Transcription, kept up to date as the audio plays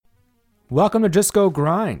Welcome to Just Go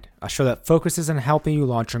Grind, a show that focuses on helping you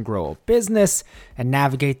launch and grow a business and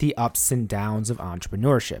navigate the ups and downs of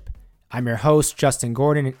entrepreneurship. I'm your host, Justin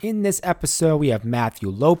Gordon, and in this episode, we have Matthew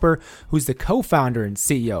Loper, who's the co-founder and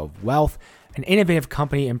CEO of Wellth, an innovative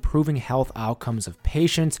company improving health outcomes of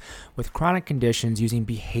patients with chronic conditions using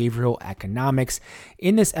behavioral economics.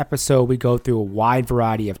 In this episode, we go through a wide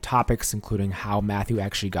variety of topics, including how Matthew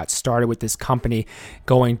actually got started with this company,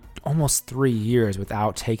 going almost 3 years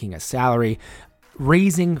without taking a salary,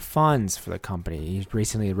 raising funds for the company. He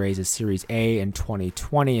recently raised his Series A in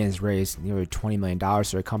 2020 and has raised nearly $20 million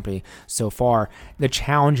for the company so far. The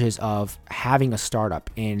challenges of having a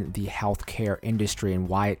startup in the healthcare industry and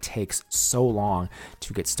why it takes so long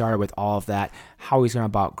to get started with all of that, how he's going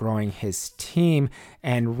about growing his team,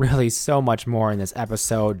 and really so much more in this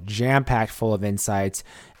episode, jam-packed full of insights.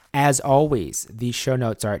 As always, the show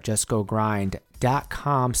notes are at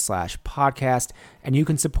justgogrind.com/podcast, and you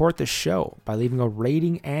can support the show by leaving a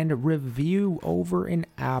rating and review over in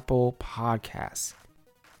Apple Podcasts.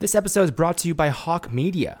 This episode is brought to you by Hawk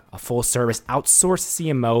Media, a full-service outsourced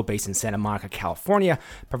CMO based in Santa Monica, California,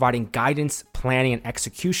 providing guidance, planning, and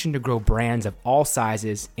execution to grow brands of all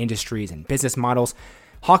sizes, industries, and business models.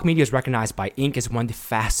 Hawk Media is recognized by Inc. as one of the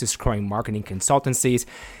fastest-growing marketing consultancies,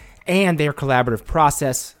 and their collaborative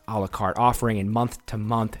process, a la carte offering, and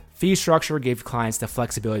month-to-month fee structure give clients the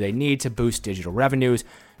flexibility they need to boost digital revenues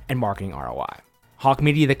and marketing ROI. Hawk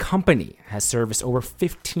Media, the company, has serviced over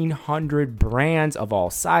 1,500 brands of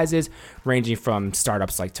all sizes, ranging from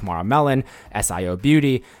startups like Tomorrow Melon, SIO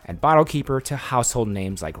Beauty, and Bottle Keeper to household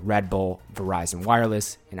names like Red Bull, Verizon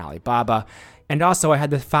Wireless, and Alibaba. And also, I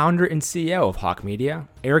had the founder and CEO of Hawk Media,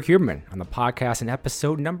 Eric Huberman, on the podcast in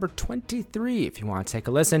episode number 23, if you want to take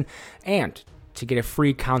a listen. And to get a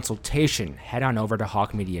free consultation, head on over to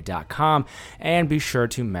hawkmedia.com and be sure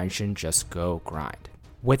to mention Just Go Grind.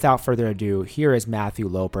 Without further ado, here is Matthew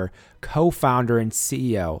Loper, co-founder and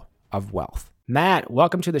CEO of Wellth. Matt,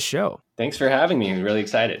 welcome to the show. Thanks for having me. I'm really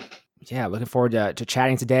excited. Yeah, looking forward to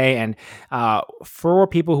chatting today. And for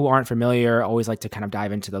people who aren't familiar, I always like to kind of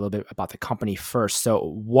dive into a little bit about the company first. So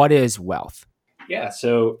what is Wellth? Yeah,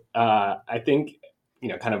 so I think,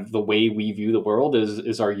 kind of the way we view the world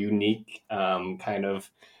is our unique kind of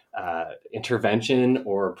intervention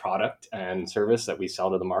or product and service that we sell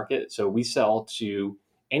to the market. So we sell to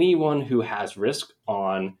anyone who has risk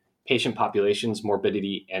on patient populations,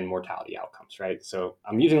 morbidity, and mortality outcomes, right? So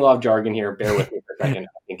I'm using a lot of jargon here. Bear with me for a second.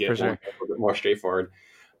 I think it will be a little bit more straightforward.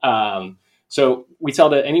 So we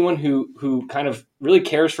sell to anyone who kind of really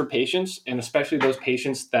cares for patients, and especially those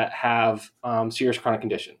patients that have serious chronic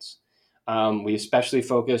conditions. We especially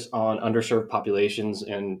focus on underserved populations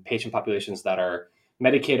and patient populations that are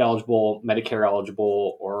Medicaid eligible, Medicare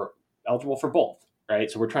eligible, or eligible for both, right?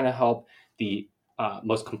 So we're trying to help the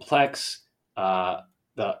most complex, the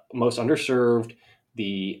most underserved,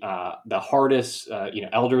 the hardest,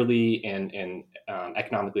 elderly and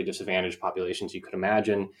economically disadvantaged populations you could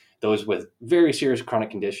imagine. Those with very serious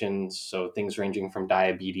chronic conditions, so things ranging from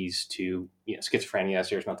diabetes to schizophrenia,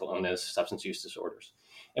 serious mental illness, substance use disorders.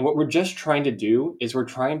 And what we're just trying to do is we're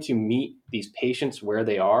trying to meet these patients where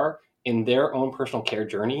they are in their own personal care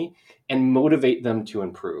journey and motivate them to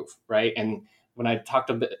improve, right? And when I talked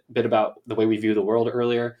a bit about the way we view the world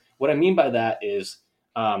earlier, what I mean by that is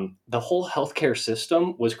the whole healthcare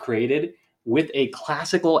system was created with a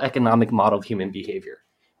classical economic model of human behavior,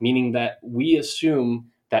 meaning that we assume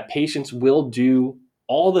that patients will do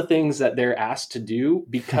all the things that they're asked to do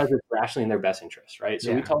because it's rationally in their best interest, right?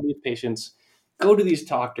 So we tell these patients, go to these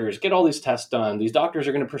doctors, get all these tests done. These doctors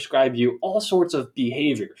are going to prescribe you all sorts of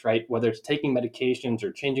behaviors, right? Whether it's taking medications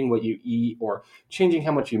or changing what you eat or changing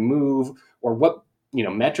how much you move or what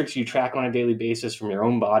metrics you track on a daily basis from your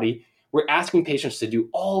own body. We're asking patients to do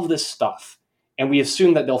all of this stuff, and we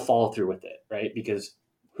assume that they'll follow through with it, right? Because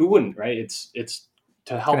who wouldn't, right? It's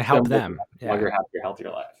to help them longer, happier, healthier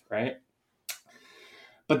life, right?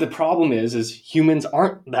 But the problem is humans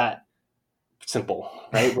aren't that simple,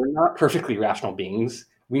 right? We're not perfectly rational beings.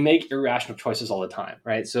 We make irrational choices all the time,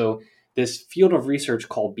 right? So this field of research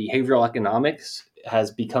called behavioral economics has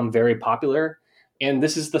become very popular. And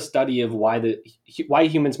this is the study of why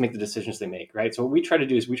humans make the decisions they make, right? So what we try to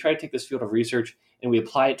do is we try to take this field of research and we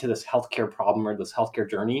apply it to this healthcare problem or this healthcare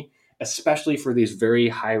journey, especially for these very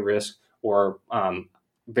high risk or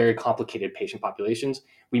very complicated patient populations.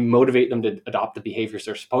 We motivate them to adopt the behaviors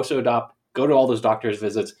they're supposed to adopt, go to all those doctor's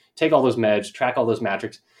visits, take all those meds, track all those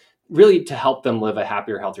metrics, really to help them live a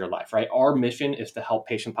happier, healthier life, right? Our mission is to help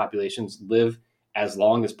patient populations live as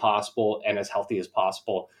long as possible and as healthy as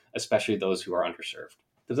possible, especially those who are underserved.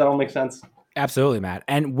 Does that all make sense? Absolutely, Matt.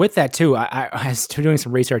 And with that too, I was doing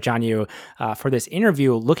some research on you for this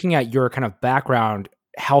interview, looking at your kind of background,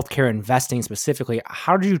 healthcare investing specifically.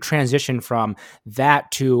 How did you transition from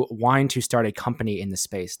that to wanting to start a company in the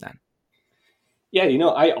space then? Yeah,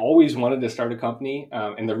 I always wanted to start a company.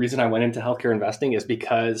 And the reason I went into healthcare investing is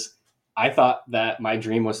because I thought that my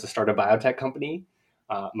dream was to start a biotech company.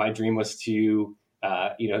 My dream was to,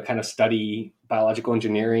 kind of study biological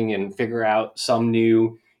engineering and figure out some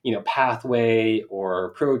new, pathway or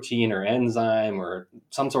protein or enzyme or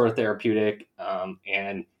some sort of therapeutic,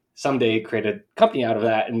 and someday create a company out of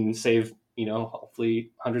that and save,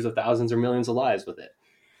 hopefully hundreds of thousands or millions of lives with it.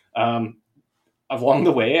 Um, Along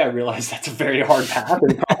the way, I realized that's a very hard path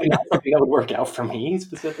and probably not something that would work out for me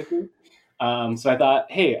specifically. So I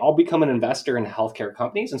thought, hey, I'll become an investor in healthcare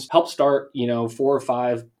companies and help start, 4 or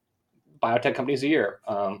 5 biotech companies a year.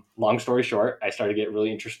 Long story short, I started to get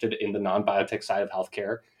really interested in the non-biotech side of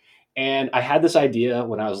healthcare. And I had this idea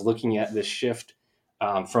when I was looking at this shift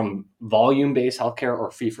from volume-based healthcare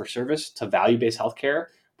or fee-for-service to value-based healthcare,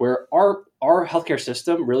 where our healthcare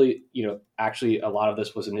system really, actually a lot of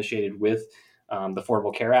this was initiated with the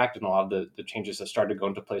Affordable Care Act and a lot of the changes that started to go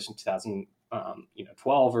into place in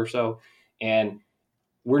 2012 or so. And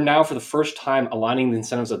we're now for the first time aligning the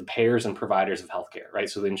incentives of the payers and providers of healthcare, right?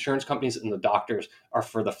 So the insurance companies and the doctors are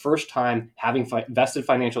for the first time having vested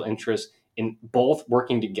financial interests in both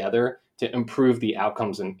working together to improve the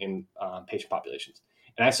outcomes in patient populations.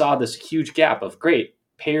 And I saw this huge gap of great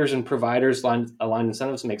payers and providers aligned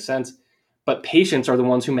incentives make sense, but patients are the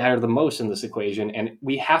ones who matter the most in this equation, and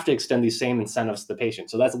we have to extend these same incentives to the patient.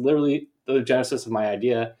 So that's literally the genesis of my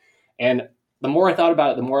idea. And the more I thought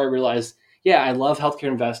about it, the more I realized, yeah, I love healthcare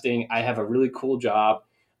investing. I have a really cool job,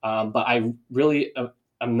 but I really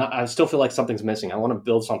I'm not. I still feel like something's missing. I want to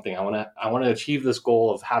build something. I want to achieve this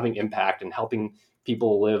goal of having impact and helping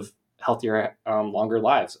people live healthier, longer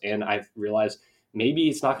lives. And I've realized maybe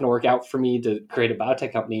it's not going to work out for me to create a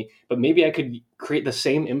biotech company, but maybe I could create the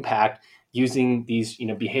same impact using these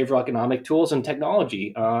behavioral economic tools and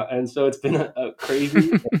technology. And so it's been a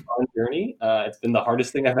crazy and fun journey. It's been the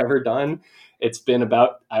hardest thing I've ever done. It's been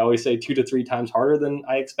about, I always say, 2 to 3 times harder than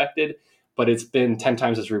I expected, but it's been 10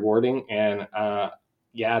 times as rewarding. And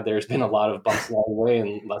yeah, there's been a lot of bumps along the way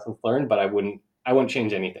and lessons learned, but I wouldn't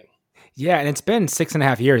change anything. Yeah, and it's been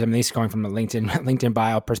 6.5 years. I mean, this is going from a LinkedIn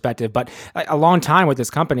bio perspective, but a long time with this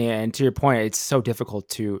company. And to your point, it's so difficult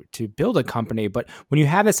to build a company. But when you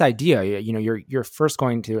have this idea, you're first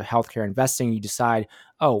going to healthcare investing. You decide,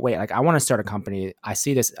 oh wait, like I want to start a company. I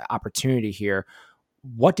see this opportunity here.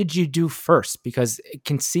 What did you do first? Because it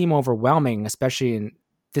can seem overwhelming, especially in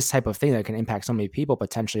this type of thing that can impact so many people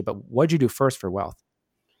potentially. But what did you do first for wealth?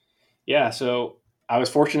 Yeah, so I was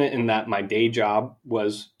fortunate in that my day job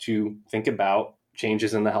was to think about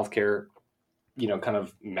changes in the healthcare, kind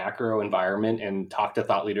of macro environment and talk to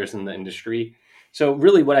thought leaders in the industry. So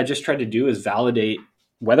really what I just tried to do is validate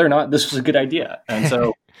whether or not this was a good idea. And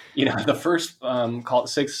so, the first call it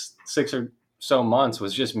six or so months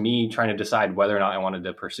was just me trying to decide whether or not I wanted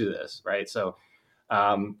to pursue this. Right. So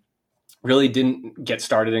um, really didn't get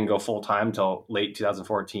started and go full time until late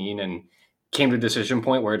 2014 and came to a decision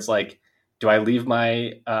point where it's like, do I leave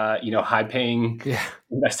my, high paying Yeah.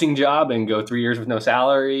 investing job and go 3 years with no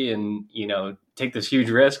salary and, take this huge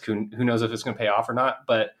risk? Who knows if it's going to pay off or not?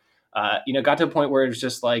 But, got to a point where it's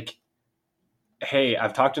just like, hey,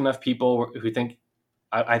 I've talked to enough people who think,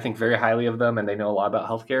 I think very highly of them and they know a lot about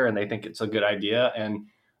healthcare and they think it's a good idea. And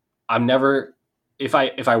I'm never, if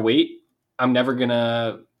I wait, I'm never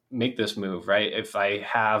gonna make this move, right? If I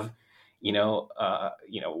have,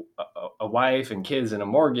 a wife and kids and a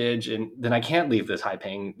mortgage, and then I can't leave this high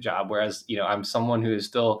paying job. Whereas, I'm someone who is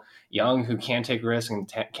still young, who can take risks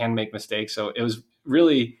and can make mistakes. So it was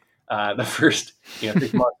really the first, 6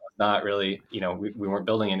 months was not really, we weren't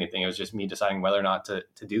building anything. It was just me deciding whether or not to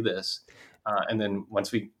do this. And then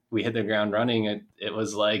once we hit the ground running, it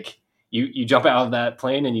was like, you jump out of that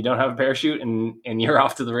plane and you don't have a parachute and you're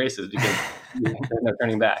off to the races because there's no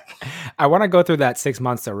turning back. I want to go through that 6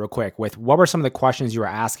 months though, real quick, with what were some of the questions you were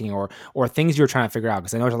asking or things you were trying to figure out?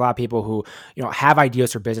 Because I know there's a lot of people who, have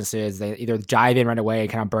ideas for businesses. They either dive in right away and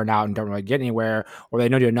kind of burn out and don't really get anywhere, or they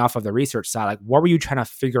don't do enough of the research side. Like, what were you trying to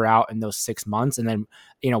figure out in those 6 months? And then,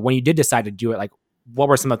 when you did decide to do it, like, what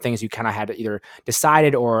were some of the things you kind of had to either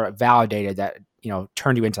decided or validated that,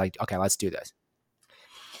 turned you into like, okay, let's do this?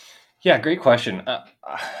 Yeah, great question.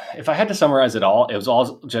 If I had to summarize it all, it was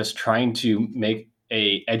all just trying to make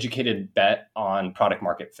a educated bet on product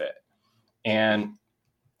market fit. And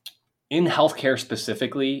in healthcare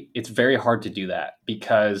specifically, it's very hard to do that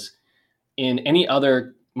because in any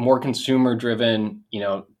other more consumer driven,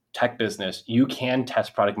 tech business, you can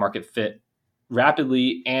test product market fit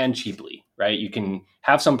rapidly and cheaply, right? You can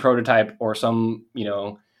have some prototype or some,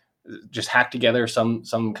 just hack together some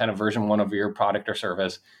kind of version one of your product or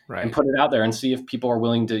service and put it out there and see if people are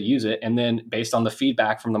willing to use it. And then based on the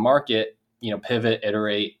feedback from the market, pivot,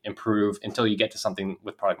 iterate, improve until you get to something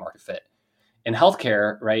with product market fit. In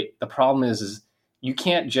healthcare, right, the problem is you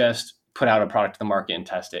can't just put out a product to the market and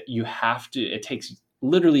test it. It takes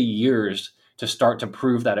literally years to start to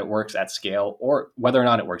prove that it works at scale or whether or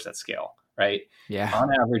not it works at scale, right? Yeah. On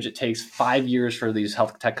average, it takes 5 years for these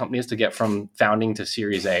health tech companies to get from founding to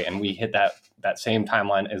Series A, and we hit that same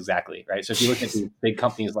timeline exactly, right? So if you look at these big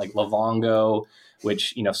companies like Livongo,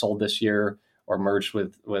 which sold this year or merged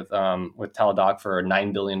with Teladoc for a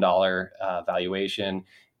 $9 billion valuation.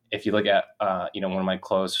 If you look at one of my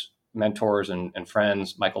close mentors and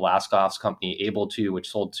friends, Michael Laskoff's company, Able2, which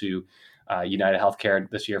sold to United Healthcare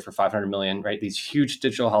this year for $500 million, right? These huge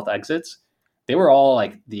digital health exits, they were all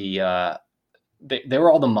like they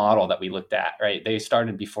were all the model that we looked at, right? They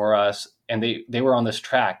started before us and they were on this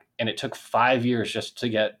track, and it took 5 years just to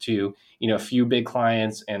get to, a few big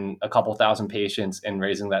clients and a couple thousand patients and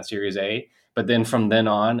raising that Series A. But then from then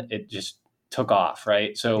on, it just took off,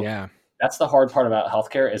 right? So yeah. That's the hard part about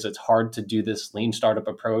healthcare is it's hard to do this lean startup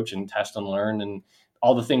approach and test and learn and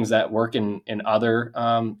all the things that work in other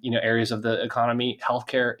areas of the economy.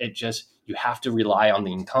 Healthcare, you have to rely on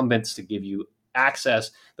the incumbents to give you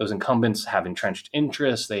access. Those incumbents have entrenched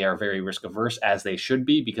interests. They are very risk averse, as they should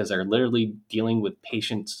be, because they're literally dealing with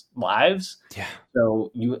patients' lives. Yeah.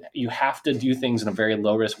 So you have to do things in a very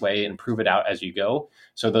low risk way and prove it out as you go.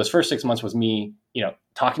 So those first 6 months was me,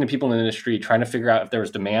 talking to people in the industry, trying to figure out if there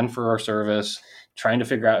was demand for our service, trying to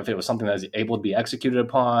figure out if it was something that was able to be executed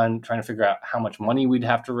upon, trying to figure out how much money we'd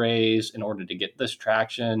have to raise in order to get this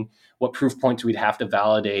traction, what proof points we'd have to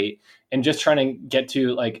validate, and just trying to get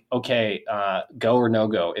to like, okay, go or no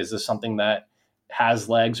go. Is this something that has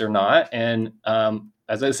legs or not? And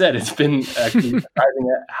as I said, it's been actually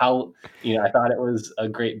surprising at how, I thought it was a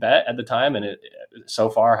great bet at the time, and it so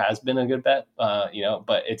far has been a good bet,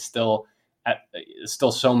 but it's still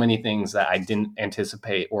so many things that I didn't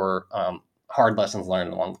anticipate or hard lessons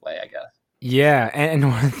learned along the way, I guess. Yeah, and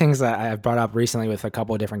one of the things that I've brought up recently with a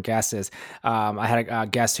couple of different guests is I had a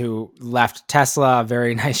guest who left Tesla,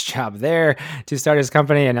 very nice job there, to start his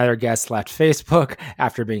company. Another guest left Facebook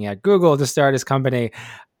after being at Google to start his company.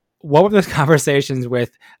 What were those conversations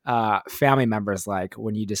with family members like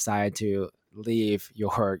when you decided to leave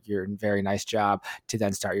your very nice job to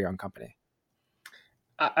then start your own company?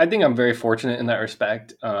 I think I'm very fortunate in that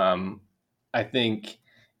respect. I think,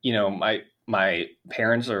 my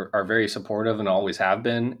parents are very supportive and always have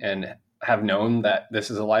been, and have known that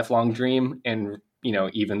this is a lifelong dream. And,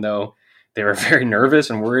 even though they were very nervous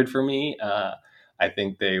and worried for me, I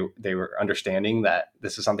think they were understanding that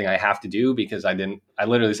this is something I have to do, because I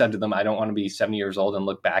literally said to them, I don't want to be 70 years old and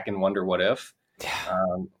look back and wonder what if,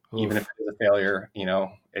 even if it's a failure,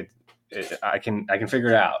 I can figure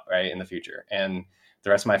it out right in the future. And the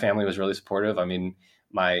rest of my family was really supportive. I mean,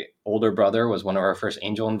 my older brother was one of our first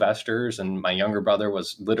angel investors, and my younger brother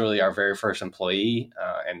was literally our very first employee,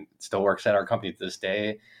 and still works at our company to this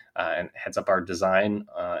day, and heads up our design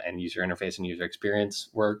and user interface and user experience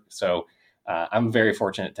work. So I'm very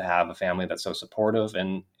fortunate to have a family that's so supportive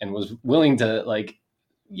and was willing to, like,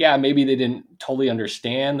 maybe they didn't totally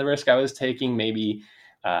understand the risk I was taking. Maybe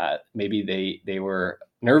they were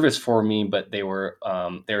nervous for me, but they were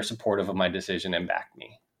supportive of my decision and backed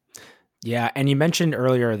me. Yeah. And you mentioned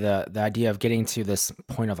earlier the idea of getting to this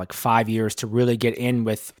point of like 5 years to really get in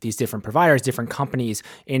with these different providers, different companies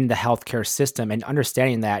in the healthcare system, and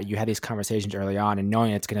understanding that you had these conversations early on and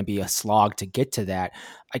knowing it's going to be a slog to get to that.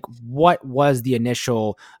 Like, what was the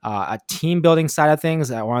initial a team building side of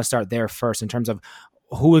things? I want to start there first in terms of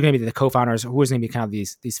who are going to be the co-founders, who is going to be kind of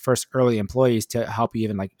these first early employees to help you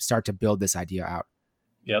even like start to build this idea out.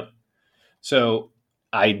 Yep. So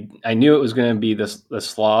I knew it was going to be this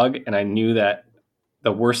slog, and I knew that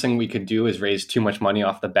the worst thing we could do is raise too much money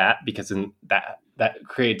off the bat, because then that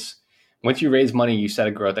creates, once you raise money, you set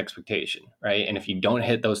a growth expectation, right? And if you don't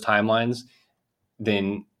hit those timelines,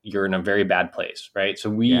 then you're in a very bad place, right? So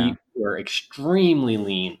we were extremely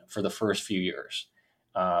lean for the first few years.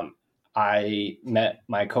 I met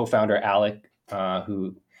my co-founder, Alec,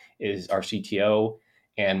 who is our CTO,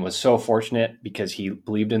 and was so fortunate because he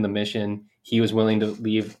believed in the mission. He was willing to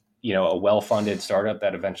leave, a well-funded startup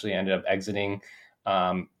that eventually ended up exiting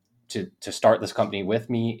to start this company with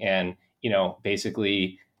me. And,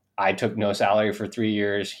 basically I took no salary for 3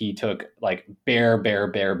 years. He took like bare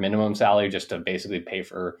minimum salary just to basically pay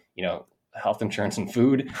for, health insurance and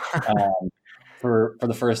food. for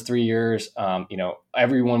the first 3 years,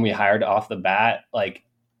 everyone we hired off the bat, like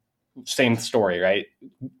same story, right?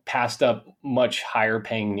 Passed up much higher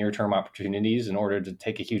paying near term opportunities in order to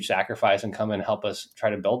take a huge sacrifice and come and help us try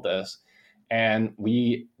to build this. And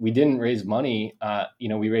we didn't raise money.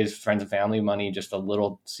 We raised friends and family money, just a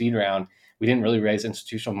little seed round. We didn't really raise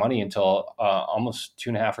institutional money until almost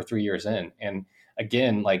 2.5 or 3 years in. And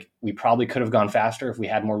again, like we probably could have gone faster if we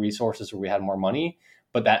had more resources or we had more money.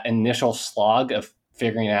 But that initial slog of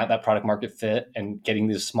figuring out that product market fit and getting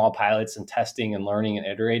these small pilots and testing and learning and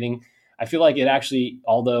iterating, I feel like it actually,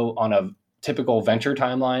 although on a typical venture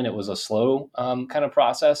timeline, it was a slow kind of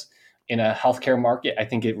process. In a healthcare market, I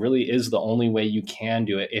think it really is the only way you can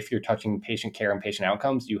do it. If you're touching patient care and patient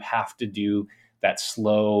outcomes, you have to do that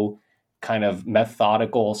slow, kind of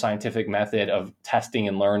methodical, scientific method of testing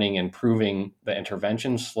and learning and proving the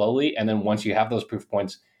intervention slowly. And then once you have those proof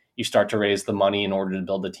points, you start to raise the money in order to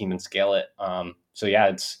build the team and scale it. So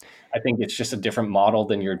yeah, I think it's just a different model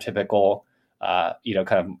than your typical, kind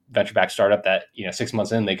of venture-backed startup that, 6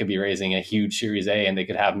 months in, they could be raising a huge Series A and they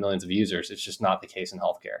could have millions of users. It's just not the case in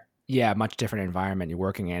healthcare. Yeah, much different environment you're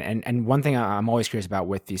working in. And one thing I'm always curious about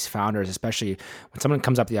with these founders, especially when someone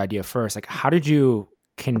comes up with the idea first, like how did you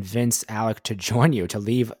convince Alec to join you, to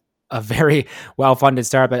leave a very well-funded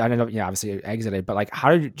startup? I don't know, obviously you exited, but like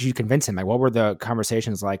how did you convince him? Like what were the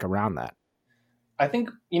conversations like around that? I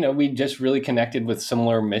think, we just really connected with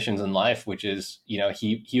similar missions in life, which is,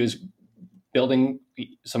 he was building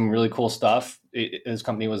some really cool stuff. His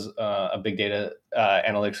company was a big data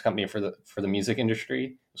analytics company for the music industry.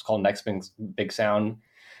 It was called Next Big Sound,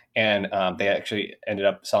 and they actually ended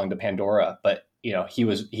up selling to Pandora. But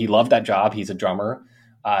he loved that job. He's a drummer.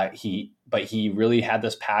 But he really had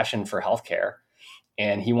this passion for healthcare,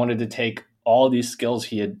 and he wanted to take all these skills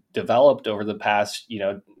he had developed over the past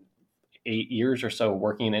 8 years or so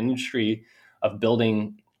working in industry of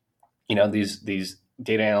building these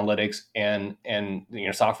data analytics and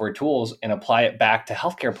software tools and apply it back to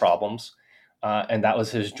healthcare problems. And that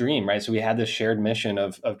was his dream, right? So we had this shared mission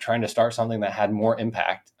of trying to start something that had more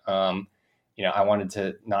impact. I wanted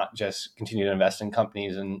to not just continue to invest in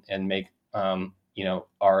companies and make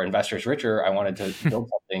our investors richer. I wanted to build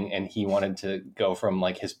something, and he wanted to go from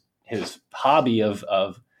like his hobby of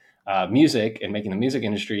music and making the music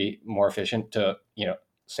industry more efficient to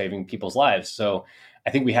saving people's lives. So I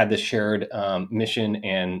think we had this shared mission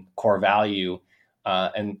and core value,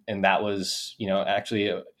 and that was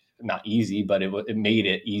actually not easy, but it made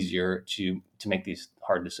it easier to make these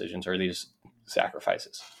hard decisions or these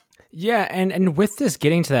sacrifices. Yeah, and with this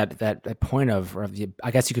getting to that point of,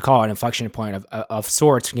 I guess you could call it an inflection point of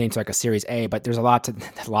sorts, getting to like a Series A, but there's a lot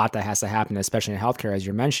that has to happen, especially in healthcare, as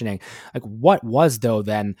you're mentioning. Like, what was though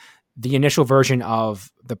then the initial version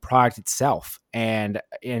of the product itself, and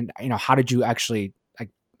how did you actually, like,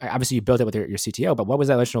 obviously you built it with your CTO, but what was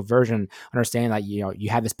that initial version? Understanding that you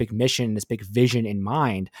had this big mission, this big vision in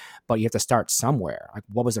mind, but you have to start somewhere. Like,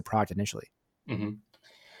 what was the product initially?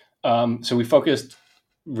 Mm-hmm. So we focused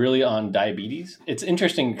really on diabetes. It's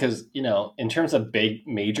interesting because, in terms of big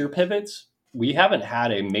major pivots, we haven't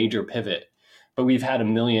had a major pivot, but we've had a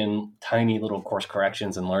million tiny little course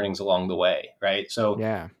corrections and learnings along the way, right? So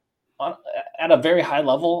yeah, at a very high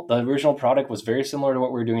level, the original product was very similar to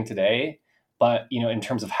what we're doing today, but in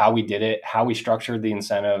terms of how we did it, how we structured the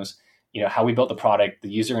incentives, how we built the product, the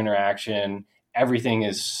user interaction, everything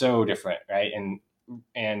is so different, right?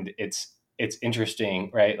 And it's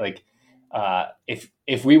interesting, right? Like,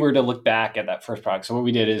 if we were to look back at that first product, so what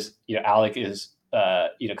we did is, Alec is,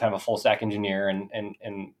 kind of a full stack engineer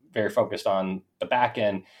and very focused on the back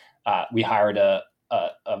end. We hired a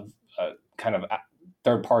kind of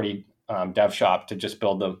third party dev shop to just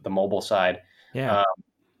build the mobile side. Yeah.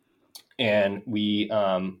 And we,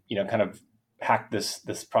 kind of hacked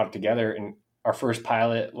this product together. And our first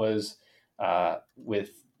pilot was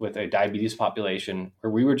with a diabetes population,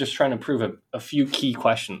 where we were just trying to prove a few key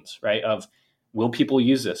questions, right? Of, will people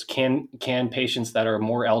use this? Can patients that are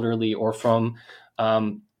more elderly or from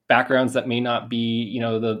backgrounds that may not be,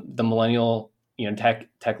 the millennial,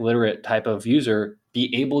 tech literate type of user,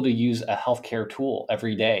 be able to use a healthcare tool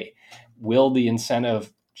every day? Will the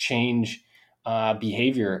incentive change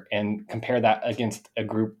behavior, and compare that against a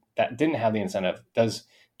group that didn't have the incentive?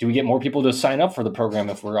 Do we get more people to sign up for the program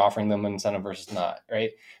if we're offering them an incentive versus not, right?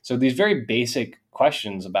 So these very basic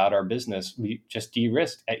questions about our business, we just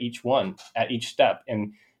de-risked at each step,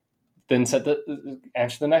 and then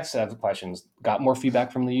answer the next set of questions, got more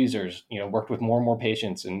feedback from the users, worked with more and more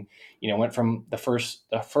patients, and, went from the first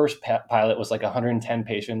pilot was like 110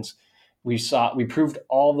 patients. We proved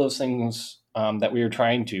all those things that we were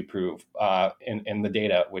trying to prove in the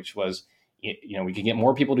data, which was, we could get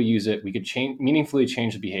more people to use it. We could meaningfully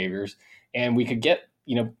change the behaviors, and we could get,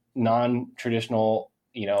 non-traditional,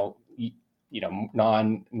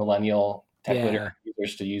 non-millennial tech-literate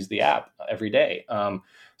users to use the app every day.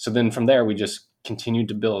 So then from there, we just continued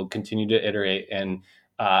to build, continue to iterate, and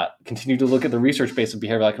continue to look at the research base of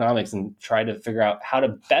behavioral economics and try to figure out how to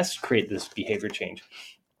best create this behavior change.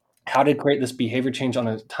 How to create this behavior change on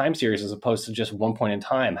a time series as opposed to just one point in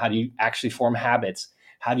time. How do you actually form habits?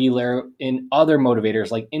 How do you layer in other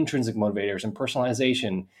motivators like intrinsic motivators and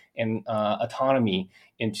personalization and autonomy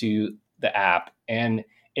into the app? And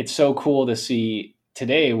it's so cool to see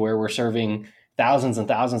today where we're serving thousands and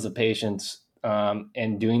thousands of patients,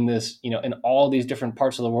 and doing this, in all these different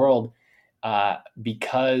parts of the world,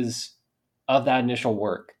 because of that initial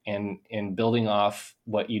work and building off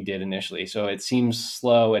what you did initially. So it seems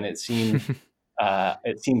slow and it seems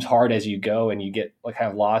hard as you go and you get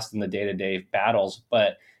kind of lost in the day-to-day battles.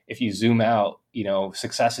 But if you zoom out,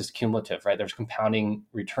 success is cumulative, right? There's compounding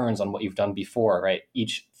returns on what you've done before, right?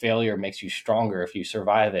 Each failure makes you stronger if you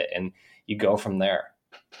survive it, and you go from there.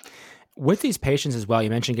 With these patients as well, you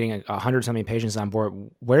mentioned getting 100 something patients on board.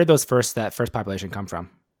 Where did that first population come from?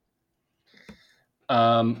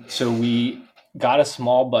 So we got a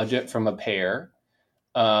small budget from a payer.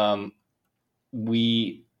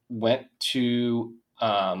 We went to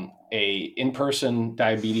a in-person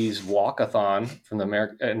diabetes walkathon from the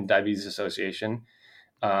American Diabetes Association,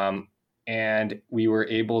 and we were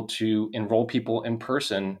able to enroll people in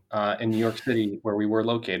person in New York City, where we were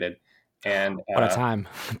located. And what a time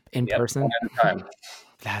in person. One at a time.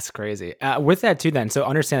 That's crazy. With that too, then, so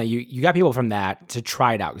understand that you got people from that to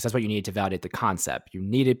try it out, because that's what you need to validate the concept. You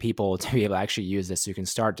needed people to be able to actually use this so you can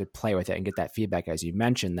start to play with it and get that feedback, as you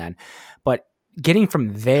mentioned then. But getting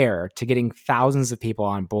from there to getting thousands of people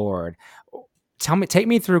on board, take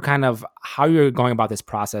me through kind of how you're going about this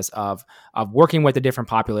process of working with the different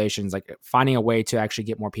populations, like finding a way to actually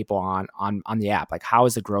get more people on the app. Like, how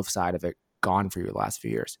has the growth side of it gone for you the last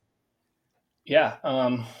few years? Yeah.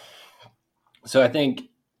 So I think,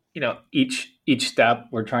 each step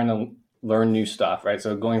we're trying to learn new stuff, right?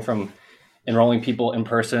 So going from enrolling people in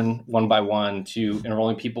person one by one to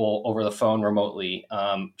enrolling people over the phone remotely,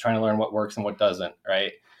 trying to learn what works and what doesn't,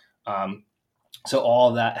 right? So all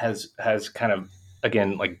of that has kind of,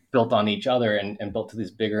 again, built on each other and built to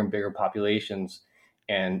these bigger and bigger populations,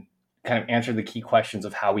 and kind of answered the key questions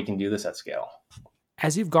of how we can do this at scale.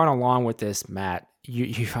 As you've gone along with this, Matt,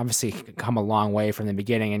 you've obviously come a long way from the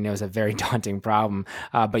beginning, and it was a very daunting problem.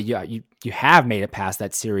 But you have made it past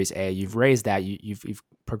that Series A. You've raised that. You've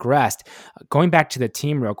progressed. Going back to the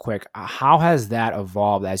team real quick, how has that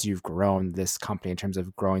evolved as you've grown this company in terms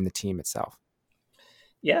of growing the team itself?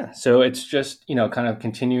 Yeah, so it's just kind of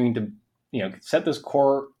continuing to set this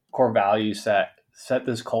core value set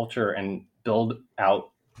this culture, and build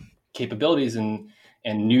out capabilities and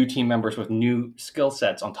new team members with new skill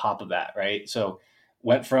sets on top of that, right? So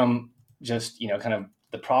went from just, kind of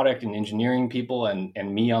the product and engineering people and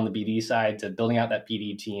me on the BD side to building out that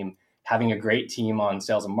BD team, having a great team on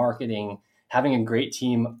sales and marketing, having a great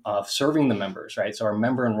team of serving the members, right? So our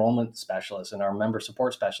member enrollment specialists and our member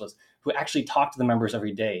support specialists who actually talk to the members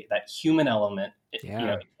every day, that human element,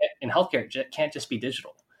 in healthcare can't just be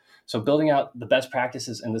digital. So building out the best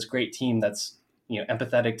practices and this great team that's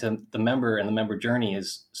empathetic to the member and the member journey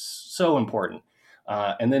is so important.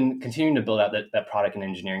 And then continuing to build out that product and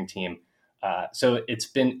engineering team. So it's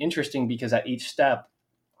been interesting because at each step,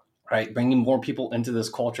 right, bringing more people into this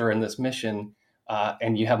culture and this mission,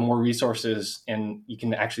 and you have more resources and you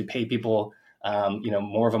can actually pay people,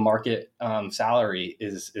 more of a market salary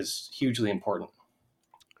is hugely important.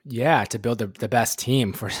 Yeah, to build the best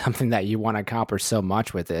team for something that you want to accomplish so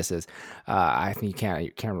much with this is, I think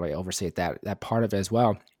you can't really overstate that part of it as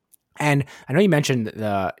well. And I know you mentioned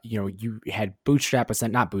you had bootstrap, but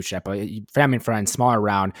not bootstrap, but family and friends, smaller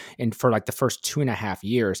round, and for the first 2.5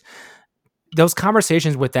 years. Those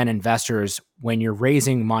conversations with then investors when you're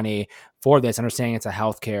raising money for this, understanding it's a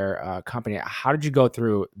healthcare company, how did you go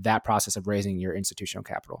through that process of raising your institutional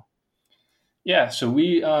capital? Yeah, so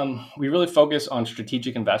we really focus on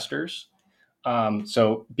strategic investors.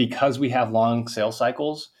 So because we have long sales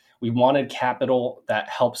cycles, we wanted capital that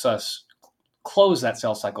helps us close that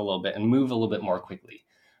sales cycle a little bit and move a little bit more quickly.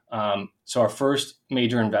 So our first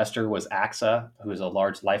major investor was AXA, who is a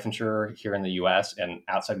large life insurer here in the U.S. and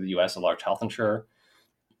outside of the U.S., a large health insurer.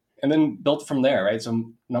 And then built from there, right? So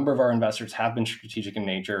a number of our investors have been strategic in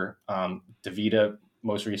nature. DaVita,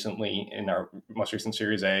 most recently in our most recent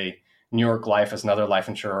Series A, New York Life is another life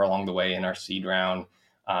insurer along the way in our seed round.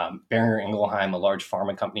 Boehringer Ingelheim, a large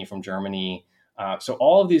pharma company from Germany, So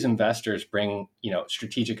all of these investors bring,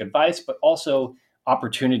 strategic advice, but also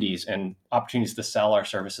opportunities to sell our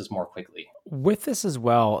services more quickly. With this as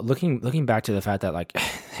well, looking back to the fact that like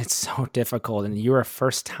it's so difficult, and you're a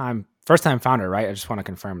first time founder, right? I just want to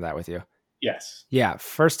confirm that with you. Yes. Yeah,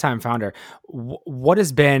 first time founder. What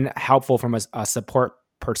has been helpful from a support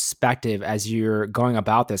perspective as you're going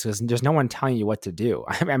about this? Because there's no one telling you what to do.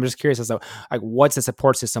 I'm just curious as to like what's the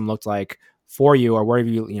support system looked like for you, or where have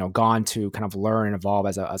you gone to kind of learn and evolve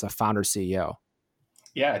as a founder CEO?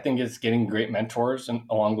 Yeah, I think it's getting great mentors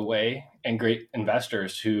along the way and great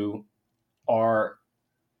investors who are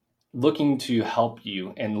looking to help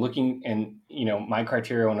you and my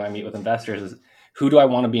criteria when I meet with investors is who do I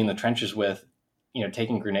want to be in the trenches with,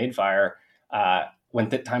 taking grenade fire when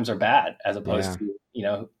times are bad, as opposed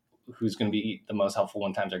Yeah. to, who's going to be the most helpful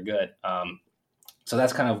when times are good. So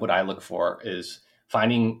that's kind of what I look for, is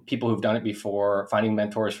finding people who've done it before, finding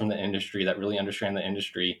mentors from the industry that really understand the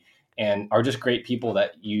industry and are just great people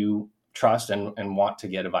that you trust and want to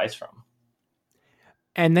get advice from.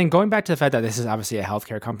 And then going back to the fact that this is obviously a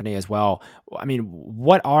healthcare company as well, I mean,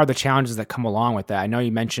 what are the challenges that come along with that? I know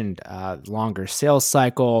you mentioned longer sales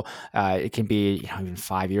cycle. It can be even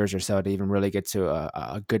 5 years or so to even really get to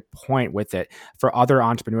a good point with it. For other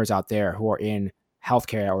entrepreneurs out there who are in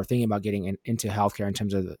healthcare or thinking about getting into healthcare in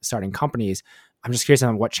terms of starting companies, I'm just curious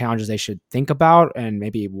on what challenges they should think about and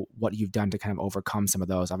maybe what you've done to kind of overcome some of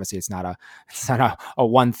those. Obviously, it's not a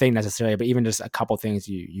one thing necessarily, but even just a couple things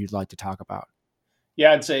you'd like to talk about.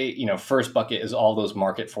 Yeah, I'd say, first bucket is all those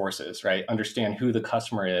market forces, right? Understand who the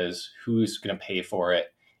customer is, who's going to pay for it,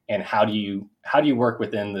 and how do you work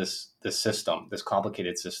within this system, this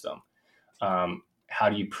complicated system? How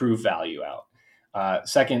do you prove value out?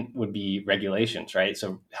 Second would be regulations, right?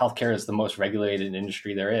 So healthcare is the most regulated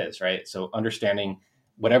industry there is, right? So understanding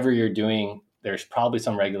whatever you're doing, there's probably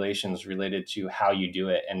some regulations related to how you do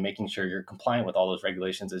it, and making sure you're compliant with all those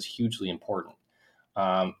regulations is hugely important.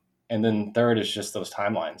 Um, and then third is just those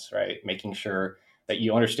timelines, right? Making sure that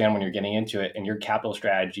you understand when you're getting into it and your capital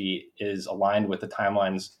strategy is aligned with the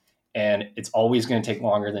timelines, and it's always going to take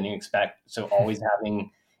longer than you expect. So always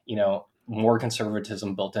having, more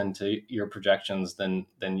conservatism built into your projections than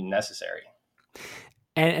necessary.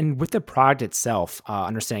 And with the product itself,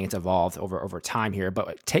 understanding it's evolved over time here,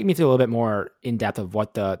 but take me through a little bit more in depth of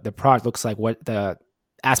what the product looks like, what the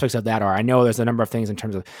aspects of that are. I know there's a number of things in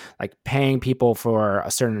terms of like paying people for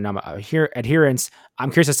a certain number of adherence.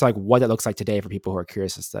 I'm curious as to like what that looks like today for people who are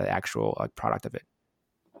curious as to the actual product of it.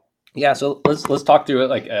 Yeah, so let's talk through it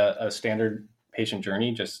like a standard patient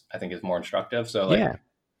journey. Just I think is more instructive. So like, Yeah.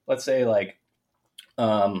 let's say like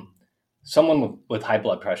um, someone with high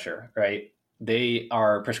blood pressure, right? They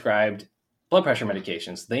are prescribed blood pressure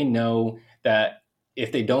medications. They know that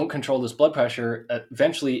if they don't control this blood pressure,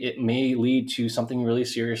 eventually it may lead to something really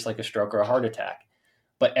serious like a stroke or a heart attack.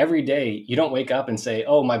 But every day you don't wake up and say,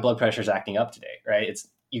 "Oh, my blood pressure is acting up today," right?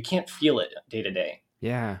 You can't feel it day to day.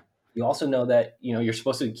 Yeah. You also know that you're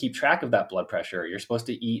supposed to keep track of that blood pressure. You're supposed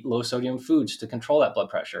to eat low sodium foods to control that blood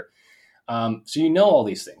pressure. So you know all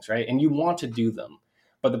these things, right? And you want to do them.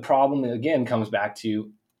 But the problem, again, comes back to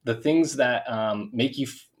the things that make you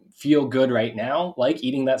feel good right now, like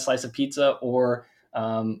eating that slice of pizza or,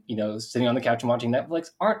 sitting on the couch and watching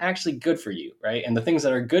Netflix, aren't actually good for you, right? And the things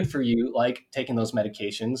that are good for you, like taking those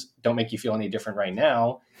medications, don't make you feel any different right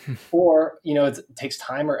now. Or, it takes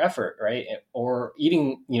time or effort, right? Or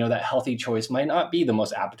eating, that healthy choice might not be the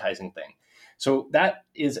most appetizing thing. So that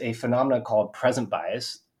is a phenomenon called present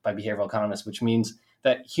bias by behavioral economists, which means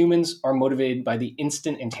that humans are motivated by the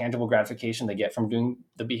instant and tangible gratification they get from doing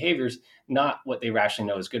the behaviors, not what they rationally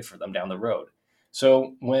know is good for them down the road.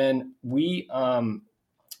 So when we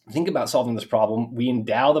think about solving this problem, we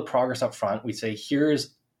endow the progress up front. We say,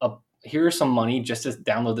 here's some money just to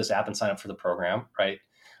download this app and sign up for the program, right?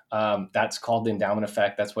 That's called the endowment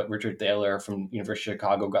effect. That's what Richard Thaler from University of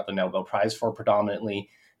Chicago got the Nobel Prize for predominantly.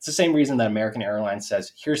 It's the same reason that American Airlines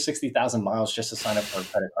says, here's 60,000 miles just to sign up for a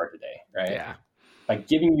credit card today, right? Yeah. By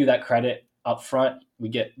giving you that credit up front, we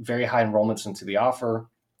get very high enrollments into the offer.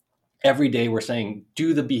 Every day we're saying,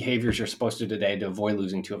 do the behaviors you're supposed to today to avoid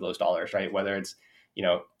losing two of those dollars, right? Whether it's,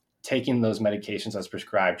 taking those medications as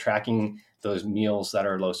prescribed, tracking those meals that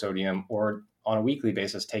are low sodium, or on a weekly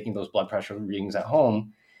basis, taking those blood pressure readings at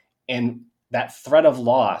home. And that threat of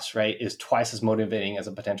loss, right, is twice as motivating as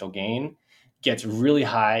a potential gain, gets really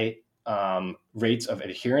high rates of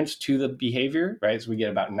adherence to the behavior, right? So we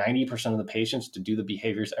get about 90% of the patients to do the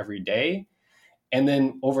behaviors every day. And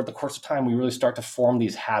then over the course of time, we really start to form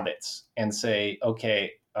these habits and say,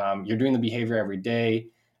 okay, you're doing the behavior every day.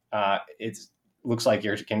 It's looks like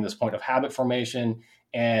you're getting to this point of habit formation,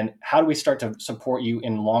 and how do we start to support you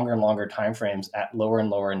in longer and longer timeframes at lower and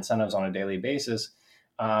lower incentives on a daily basis,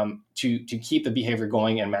 to keep the behavior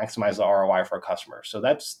going and maximize the ROI for our customers. So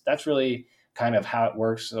that's really kind of how it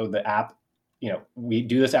works. So the app, we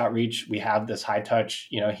do this outreach, we have this high touch,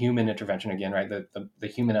 human intervention again, right? The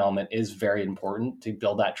human element is very important to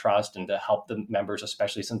build that trust and to help the members,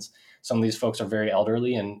 especially since some of these folks are very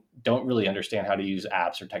elderly and don't really understand how to use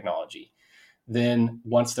apps or technology. Then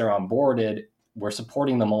once they're onboarded, we're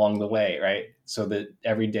supporting them along the way, right? So that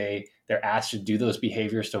every day they're asked to do those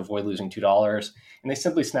behaviors to avoid losing $2. And they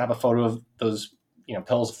simply snap a photo of those,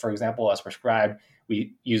 pills, for example, as prescribed.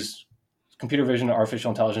 We use computer vision or artificial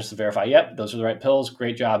intelligence to verify, yep, those are the right pills.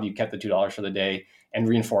 Great job. You kept the $2 for the day, and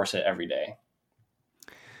reinforce it every day.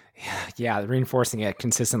 Yeah, reinforcing it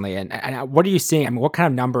consistently. And what are you seeing? I mean, what kind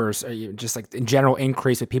of numbers are you just like in general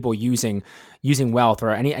increase with people using Wealth,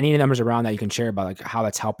 or any numbers around that you can share about like how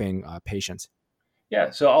that's helping patients?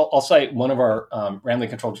 Yeah, so I'll cite one of our randomly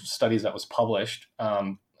controlled studies that was published.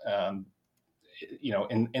 In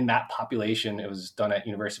that population, it was done at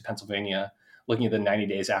University of Pennsylvania, looking at the 90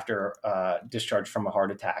 days after discharge from a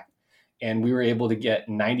heart attack. And we were able to get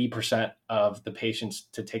 90% of the patients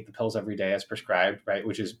to take the pills every day as prescribed, right?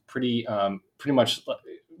 Which is pretty much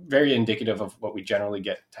very indicative of what we generally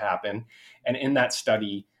get to happen. And in that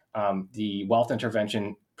study, the Wealth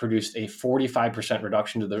intervention produced a 45%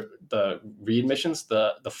 reduction to the readmissions,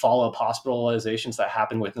 the follow-up hospitalizations that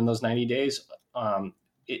happen within those 90 days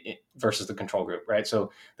versus the control group, right?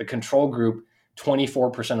 So the control group,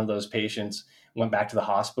 24% of those patients went back to the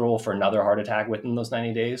hospital for another heart attack within those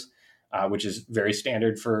 90 days. Which is very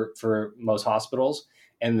standard for most hospitals.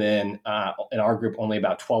 And then in our group, only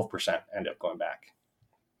about 12% end up going back.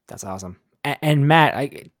 That's awesome. And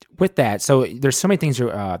Matt, with that, so there's so many things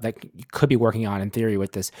that you could be working on in theory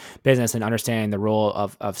with this business and understanding the role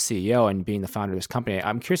of CEO and being the founder of this company.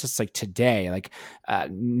 I'm curious, it's like today,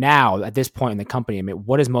 now at this point in the company, I mean,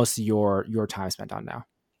 what is most of your time spent on now?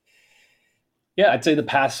 Yeah, I'd say the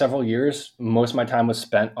past several years, most of my time was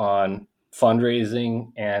spent on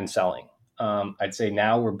fundraising and selling. I'd say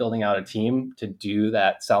now we're building out a team to do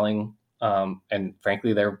that selling, and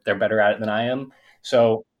frankly, they're better at it than I am.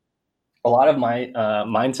 So a lot of my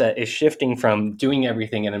mindset is shifting from doing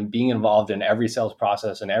everything and being involved in every sales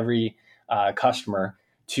process and every customer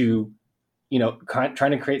to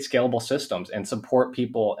trying to create scalable systems and support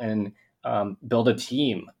people and build a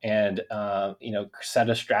team and set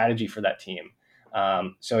a strategy for that team.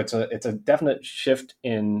 So it's a definite shift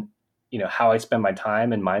in how I spend my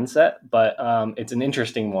time and mindset, but it's an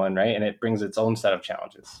interesting one, right? And it brings its own set of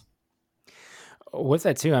challenges. With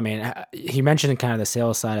that too, I mean, he mentioned kind of the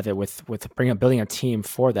sales side of it with building a team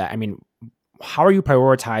for that. I mean, how are you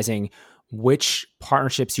prioritizing which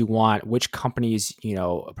partnerships you want, which companies,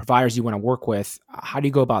 providers you want to work with? How do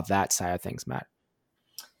you go about that side of things, Matt?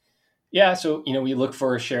 Yeah, so we look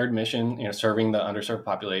for a shared mission, serving the underserved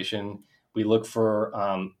population. We look for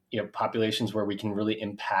populations where we can really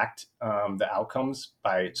impact the outcomes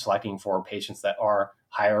by selecting for patients that are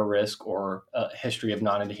higher risk or a history of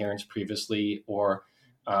non-adherence previously, or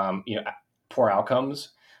poor outcomes.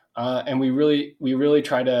 And we really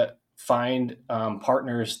try to find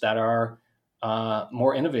partners that are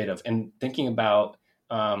more innovative and thinking about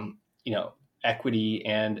equity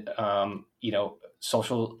and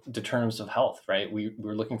social determinants of health. Right,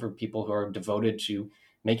 we're looking for people who are devoted to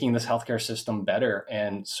making this healthcare system better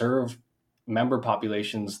and serve member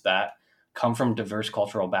populations that come from diverse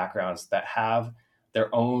cultural backgrounds, that have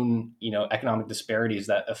their own, economic disparities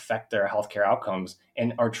that affect their healthcare outcomes,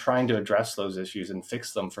 and are trying to address those issues and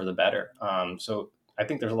fix them for the better. So I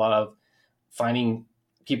think there's a lot of finding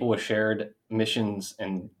people with shared missions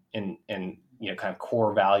and kind of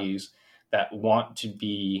core values that want to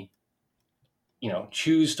be,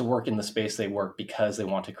 choose to work in the space they work because they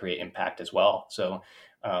want to create impact as well. So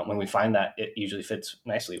when we find that, it usually fits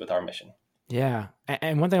nicely with our mission. Yeah.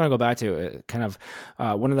 And one thing I want to go back to, kind of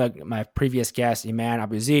one of my previous guests, Iman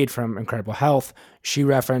Abu-Zeid from Incredible Health, she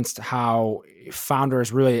referenced how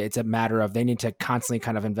founders really, it's a matter of they need to constantly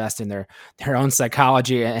kind of invest in their own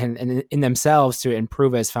psychology and in themselves to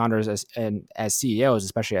improve as founders and as CEOs,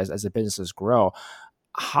 especially as the businesses grow.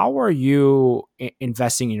 How are you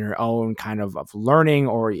investing in your own kind of learning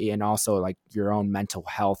and also like your own mental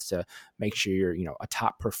health to make sure you're, a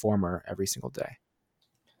top performer every single day?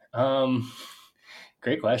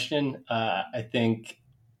 Great question. I think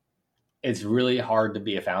it's really hard to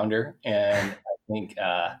be a founder, and I think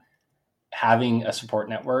having a support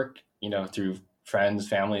network, through friends,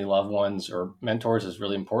 family, loved ones, or mentors is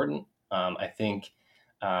really important. I think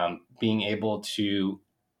being able to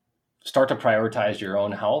start to prioritize your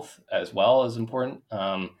own health as well is important.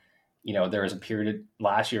 There was a period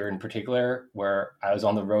last year in particular where I was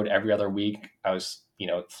on the road every other week. I was,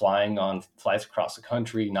 flying on flights across the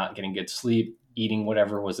country, not getting good sleep, eating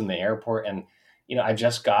whatever was in the airport. And, I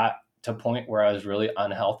just got to a point where I was really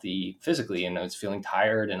unhealthy physically, and I was feeling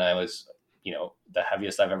tired, and I was, the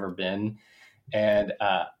heaviest I've ever been. And,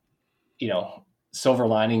 silver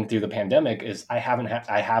lining through the pandemic is I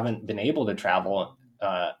haven't been able to travel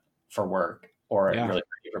for work or really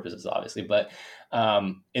for purposes, obviously, but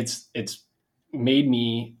it's made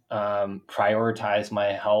me prioritize my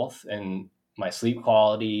health and my sleep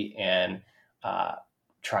quality and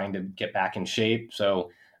trying to get back in shape.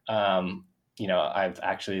 So, I've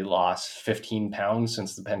actually lost 15 pounds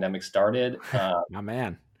since the pandemic started. My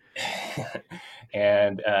man.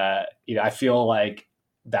 And, I feel like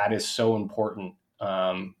that is so important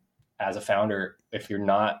as a founder. If you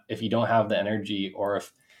don't have the energy, or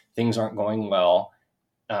if things aren't going well,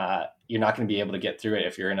 you're not going to be able to get through it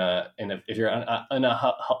if you're in an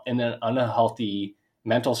unhealthy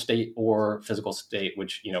mental state or physical state,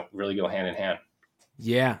 which, really go hand in hand.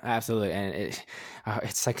 Yeah, absolutely. And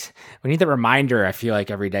it's like, we need the reminder, I feel like,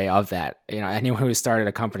 every day of that. Anyone who started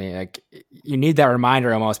a company, like, you need that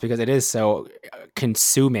reminder almost, because it is so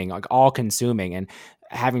consuming, like all consuming. And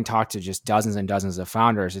having talked to just dozens and dozens of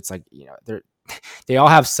founders, it's like, they all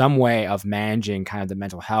have some way of managing kind of the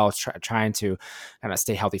mental health, trying to kind of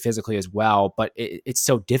stay healthy physically as well. But it's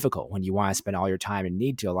so difficult when you want to spend all your time and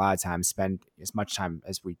need to a lot of times spend as much time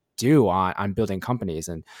as we do on building companies.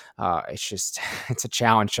 And it's a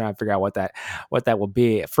challenge trying to figure out what that will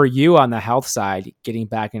be for you on the health side, getting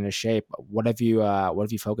back into shape. What have you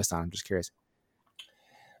focused on? I'm just curious.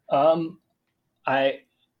 I'm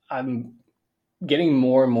getting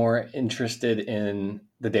more and more interested in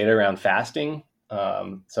the data around fasting.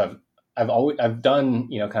 So I've done,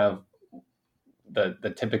 kind of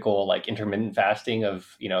the typical like intermittent fasting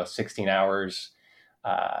of, 16 hours,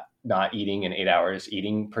 not eating and 8 hours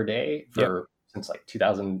eating per day since like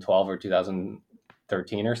 2012 or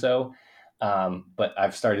 2013 or so. But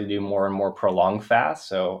I've started to do more and more prolonged fasts.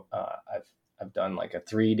 So, I've done like a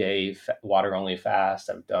 3-day water only fast.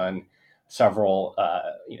 I've done several,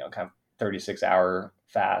 kind of 36-hour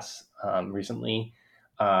fasts recently.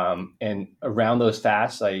 And around those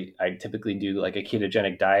fasts, I typically do like a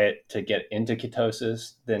ketogenic diet to get into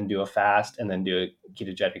ketosis, then do a fast, and then do a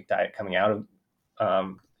ketogenic diet coming out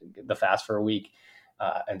of the fast for a week,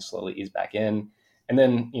 and slowly ease back in. And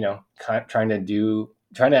then, trying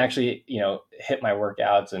to actually, hit my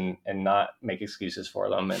workouts and not make excuses for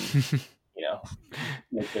them, and,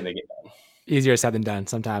 make sure they get done. Easier said than done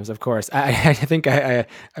sometimes, of course. I think I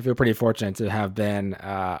feel pretty fortunate to have been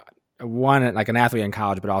one, like an athlete in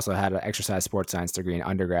college, but also had an exercise sports science degree in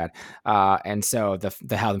undergrad. And so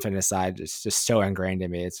the health and fitness side is just so ingrained in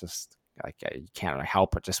me. It's just like, you can't really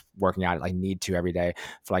help but just working out, like need to every day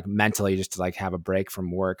for like mentally, just to like have a break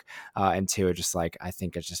from work. And two, just like, I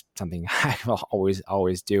think it's just something I will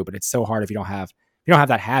always do, but it's so hard if you don't have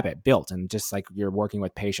that habit built, and just like you're working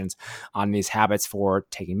with patients on these habits for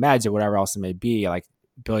taking meds or whatever else it may be, like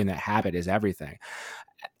building that habit is everything.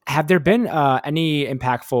 Have there been any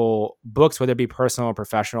impactful books, whether it be personal or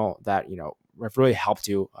professional, that, have really helped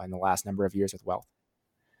you in the last number of years with wealth?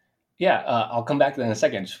 Yeah. I'll come back to that in a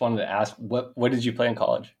second. Just wanted to ask, what did you play in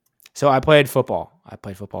college? So I played football.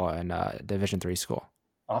 In Division III school.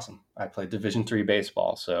 Awesome. I played Division III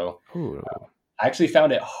baseball. So I actually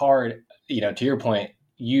found it hard, to your point,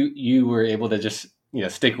 you were able to just,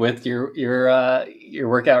 stick with your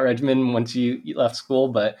workout regimen once you left school.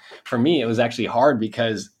 But for me, it was actually hard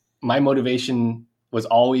because my motivation was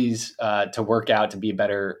always to work out to be a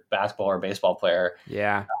better basketball or baseball player.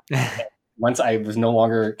 Yeah. Once I was no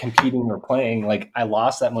longer competing or playing, like I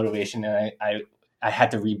lost that motivation, and I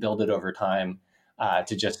had to rebuild it over time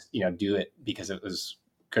to just, do it because it was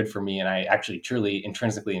good for me. And I actually truly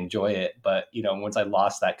intrinsically enjoy it. But, once I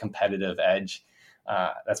lost that competitive edge,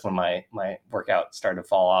 that's when my workout started to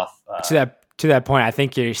fall off. To that point, I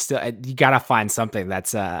think you gotta find something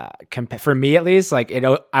that's for me at least, like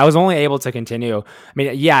I was only able to continue. I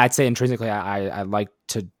mean, yeah, I'd say intrinsically I like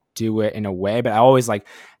to do it in a way, but I always I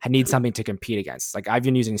need something to compete against. Like I've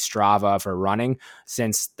been using Strava for running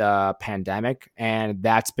since the pandemic, and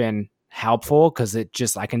that's been helpful because it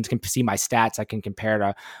just, I can see my stats. I can compare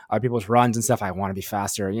to other people's runs and stuff. I want to be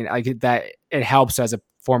faster, like that. It helps as a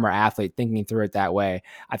former athlete thinking through it that way.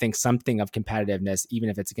 I think something of competitiveness, even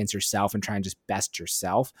if it's against yourself and trying to just best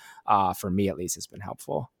yourself, for me at least, has been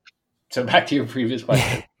helpful. So back to your previous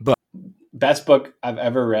question, best book I've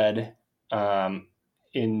ever read,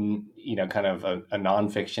 in, kind of a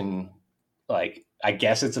nonfiction like, I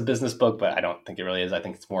guess it's a business book, but I don't think it really is. I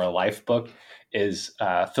think it's more a life book, is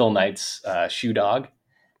Phil Knight's Shoe Dog,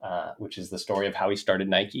 which is the story of how he started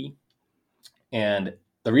Nike. And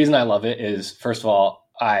the reason I love it is, first of all,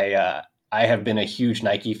 I have been a huge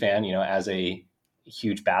Nike fan, as a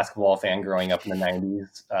huge basketball fan growing up in the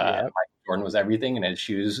 90s. Yeah. Michael Jordan was everything, and his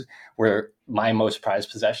shoes were my most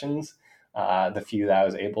prized possessions. The few that I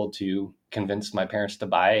was able to convince my parents to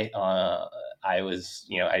buy,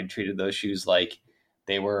 I treated those shoes like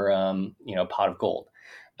they were, a pot of gold.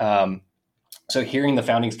 Um, so hearing the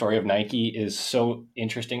founding story of Nike is so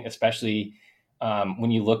interesting, especially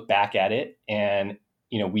when you look back at it, and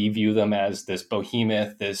we view them as this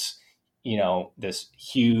behemoth, this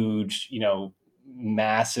huge,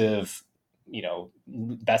 massive,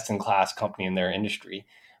 best in class company in their industry.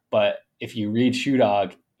 But if you read Shoe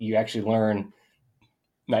Dog, you actually learn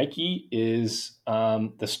Nike is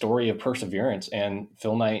the story of perseverance. And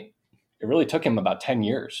Phil Knight, it really took him about 10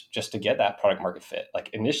 years just to get that product market fit. Like,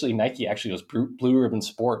 initially, Nike actually was Blue Ribbon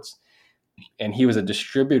Sports, and he was a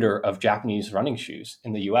distributor of Japanese running shoes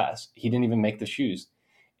in the US. He didn't even make the shoes.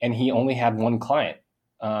 And he only had one client.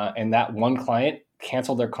 And that one client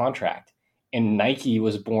canceled their contract. And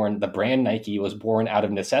the brand Nike was born out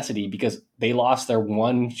of necessity because they lost their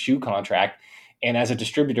one shoe contract. And as a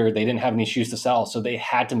distributor, they didn't have any shoes to sell. So they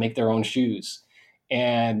had to make their own shoes.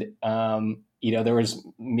 And, there was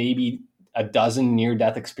maybe a dozen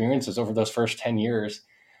near-death experiences over those first 10 years.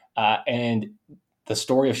 And the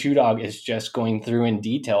story of Shoe Dog is just going through in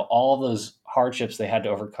detail all those hardships they had to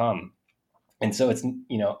overcome. And so it's,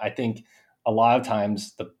 I think a lot of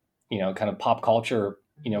times the, kind of pop culture,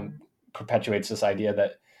 perpetuates this idea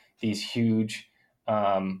that these huge,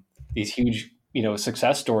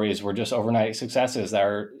 success stories were just overnight successes that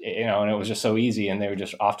are, and it was just so easy and they were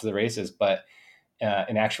just off to the races. But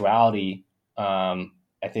in actuality,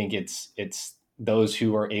 I think it's those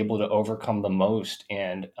who are able to overcome the most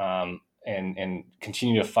and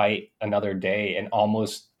continue to fight another day and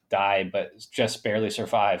almost die, but just barely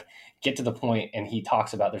survive, get to the point. And he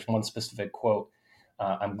talks about, there's one specific quote,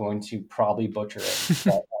 I'm going to probably butcher it,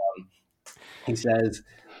 but he says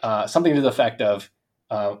something to the effect of,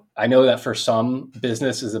 I know that for some,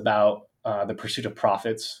 business is about the pursuit of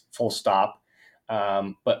profits, full stop.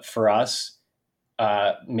 But for us,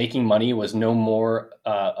 making money was no more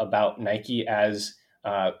about Nike as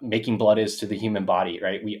making blood is to the human body,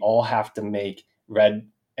 right? We all have to make red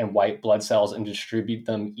and white blood cells and distribute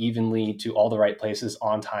them evenly to all the right places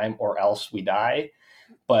on time, or else we die.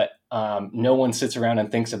 But no one sits around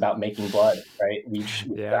and thinks about making blood, right? We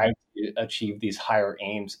strive to achieve these higher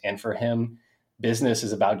aims. And for him, business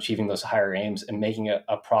is about achieving those higher aims and making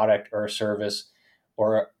a product or a service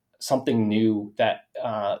or something new that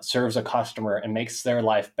serves a customer and makes their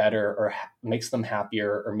life better, or makes them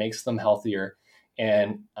happier, or makes them healthier.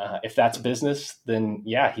 And if that's business, then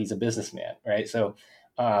yeah, he's a businessman, right? So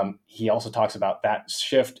he also talks about that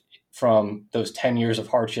shift from those 10 years of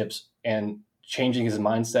hardships and changing his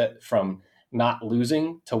mindset from not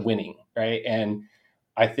losing to winning, right? And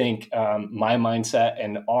I think my mindset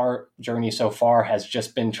and our journey so far has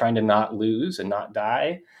just been trying to not lose and not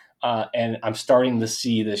die. And I'm starting to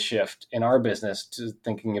see this shift in our business to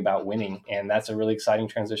thinking about winning. And that's a really exciting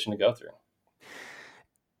transition to go through.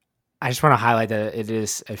 I just want to highlight that it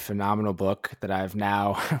is a phenomenal book that I've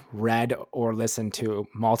now read or listened to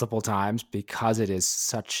multiple times because it is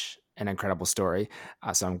such an incredible story.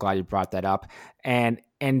 So I'm glad you brought that up. And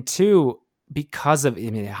two, because of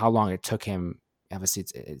how long it took him. Obviously,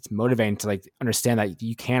 it's motivating to understand that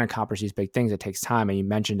you can accomplish these big things. It takes time, and you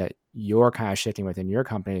mentioned that you're kind of shifting within your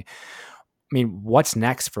company. What's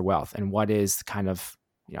next for Wealth, and what is kind of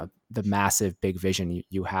the massive big vision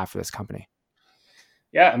you have for this company?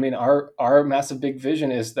 Yeah, our massive big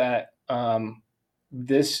vision is that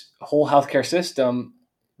this whole healthcare system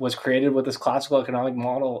was created with this classical economic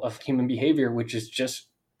model of human behavior, which is just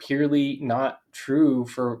purely not true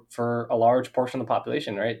for a large portion of the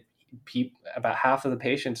population, right? About half of the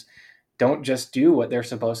patients don't just do what they're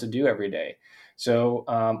supposed to do every day. So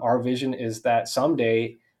our vision is that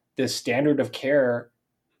someday this standard of care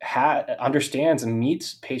understands and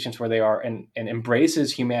meets patients where they are, and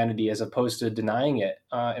embraces humanity as opposed to denying it,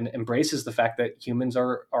 and embraces the fact that humans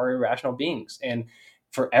are irrational beings. And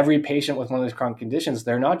for every patient with one of these chronic conditions,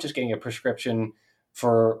 they're not just getting a prescription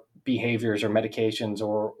for behaviors or medications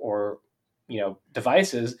or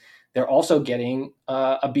devices. They're also getting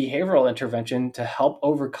a behavioral intervention to help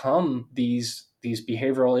overcome these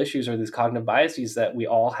behavioral issues or these cognitive biases that we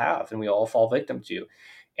all have and we all fall victim to.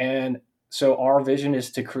 And so our vision is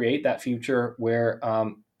to create that future where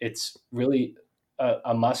it's really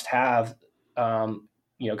a must-have,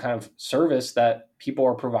 kind of service that people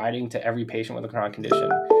are providing to every patient with a chronic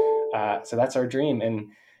condition. So that's our dream, and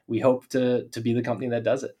we hope to be the company that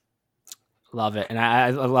does it. Love it. And I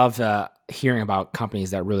love hearing about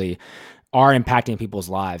companies that really are impacting people's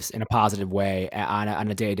lives in a positive way on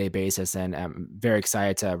a day-to-day basis. And I'm very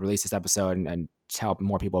excited to release this episode and tell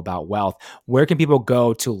more people about Wellth. Where can people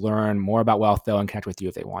go to learn more about Wellth, though, and connect with you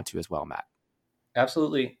if they want to as well, Matt?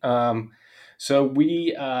 Absolutely. So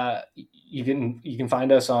we, you can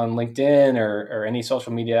find us on LinkedIn or any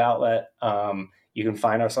social media outlet. You can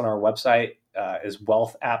find us on our website, is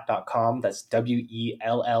wellthapp.com. That's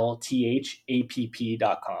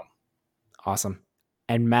WELLTHAPP.com. Awesome.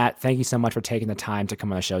 And Matt, thank you so much for taking the time to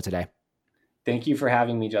come on the show today. Thank you for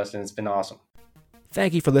having me, Justin. It's been awesome.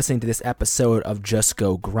 Thank you for listening to this episode of Just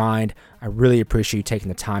Go Grind. I really appreciate you taking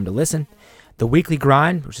the time to listen. The Weekly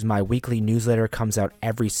Grind, which is my weekly newsletter, comes out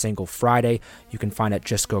every single Friday. You can find it at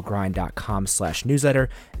justgogrind.com/newsletter.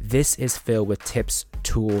 This is filled with tips,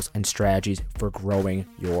 tools, and strategies for growing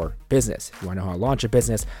your business. If you want to know how to launch a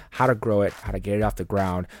business, how to grow it, how to get it off the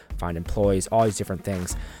ground, find employees, all these different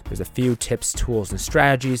things. There's a few tips, tools, and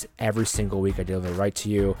strategies every single week I deliver right to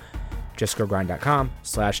you.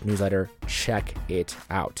 justgogrind.com/newsletter. Check it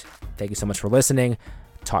out. Thank you so much for listening.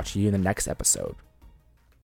 Talk to you in the next episode.